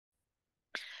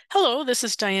Hello, this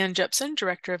is Diane Jepson,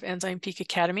 Director of Ensign Peak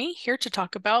Academy, here to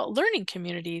talk about learning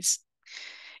communities.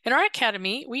 In our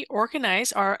academy, we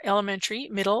organize our elementary,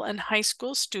 middle, and high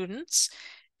school students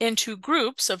into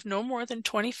groups of no more than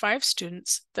 25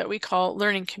 students that we call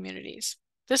learning communities.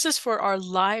 This is for our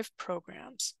live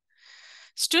programs.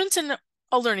 Students in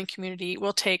a learning community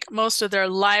will take most of their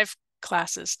live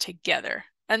classes together.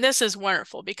 And this is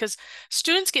wonderful because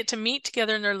students get to meet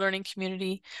together in their learning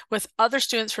community with other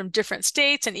students from different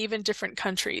states and even different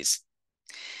countries.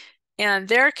 And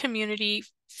their community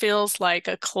feels like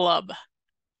a club.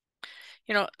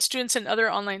 You know, students in other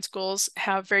online schools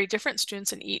have very different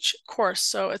students in each course,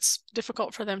 so it's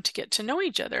difficult for them to get to know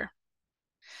each other.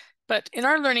 But in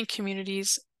our learning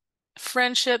communities,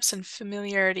 friendships and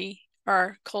familiarity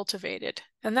are cultivated,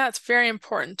 and that's very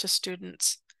important to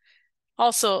students.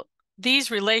 Also,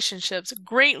 these relationships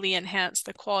greatly enhance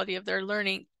the quality of their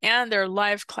learning and their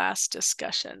live class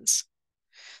discussions.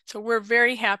 So we're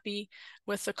very happy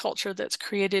with the culture that's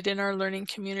created in our learning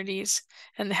communities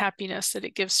and the happiness that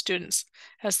it gives students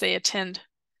as they attend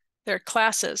their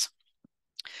classes.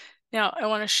 Now, I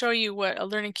want to show you what a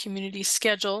learning community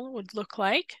schedule would look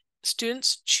like.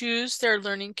 Students choose their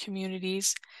learning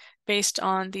communities based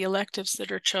on the electives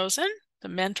that are chosen, the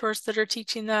mentors that are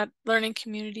teaching that learning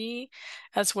community,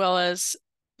 as well as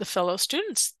the fellow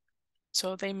students.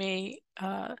 So they may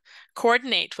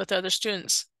coordinate with other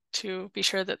students to be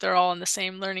sure that they're all in the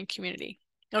same learning community.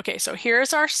 Okay, so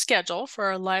here's our schedule for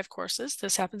our live courses.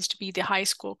 This happens to be the high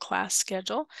school class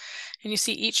schedule. And you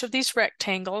see each of these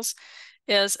rectangles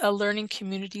is a learning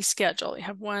community schedule. You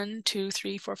have 1, 2,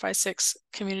 3, 4, 5, 6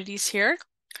 communities here.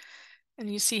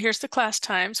 And you see here's the class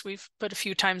times. We've put a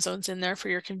few time zones in there for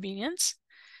your convenience.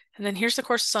 And then here's the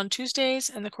courses on Tuesdays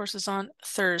and the courses on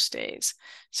Thursdays.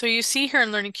 So you see here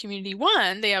in Learning Community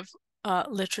 1, they have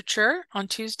literature on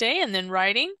Tuesday and then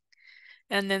writing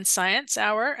and then science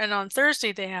hour. And on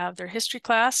Thursday, they have their history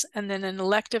class and then an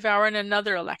elective hour and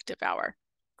another elective hour.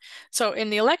 So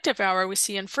in the elective hour, we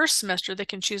see in first semester, they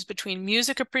can choose between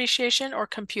music appreciation or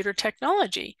computer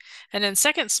technology. And in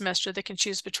second semester, they can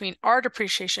choose between art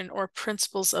appreciation or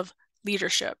principles of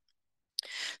leadership.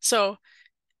 So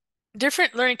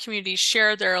different learning communities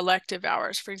share their elective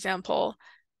hours. For example,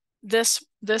 this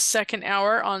second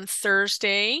hour on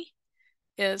Thursday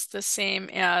is the same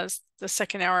as the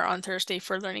second hour on Thursday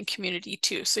for Learning Community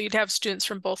 2. So you'd have students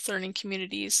from both learning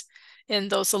communities in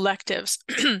those electives.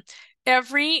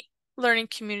 Every learning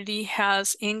community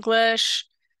has English,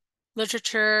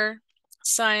 literature,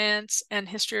 science, and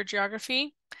history or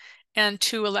geography, and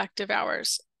 2 elective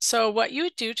hours. So what you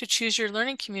would do to choose your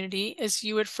learning community is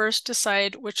you would first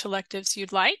decide which electives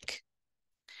you'd like.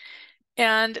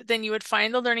 And then you would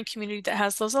find the learning community that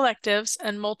has those electives,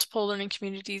 and multiple learning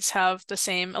communities have the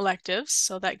same electives.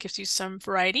 So that gives you some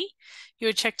variety. You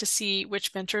would check to see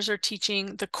which mentors are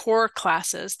teaching the core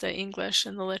classes, the English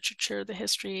and the literature, the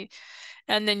history,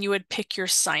 and then you would pick your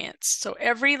science. So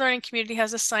every learning community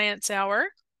has a science hour,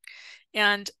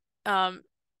 and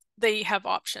they have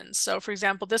options. So for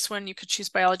example, this one, you could choose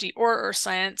biology or earth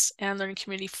science, and learning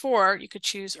community 4, you could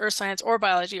choose earth science or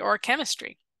biology or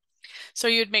chemistry. So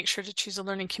you'd make sure to choose a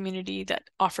learning community that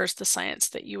offers the science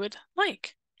that you would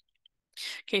like.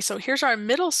 Okay, so here's our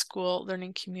middle school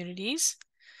learning communities.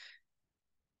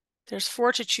 There's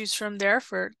 4 to choose from there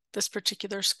for this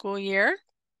particular school year.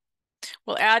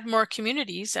 We'll add more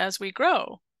communities as we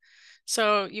grow.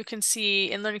 So you can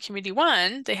see in Learning Community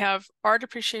 1, they have art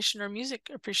appreciation or music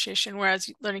appreciation,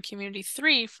 whereas Learning Community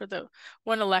 3, for the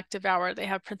 1 elective hour, they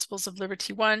have Principles of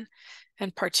Liberty 1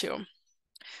 and Part 2.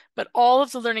 But all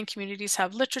of the learning communities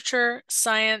have literature,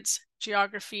 science,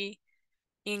 geography,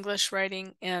 English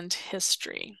writing, and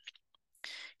history.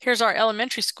 Here's our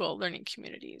elementary school learning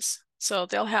communities. So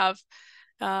they'll have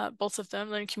both of them,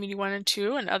 Learning Community 1 and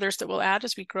 2, and others that we'll add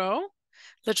as we grow.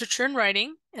 Literature and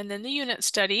writing, and then the unit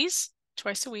studies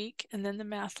twice a week, and then the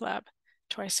math lab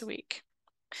twice a week.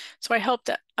 So I hope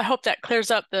that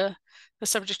clears up the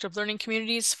subject of learning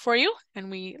communities for you, and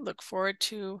we look forward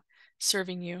to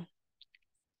serving you.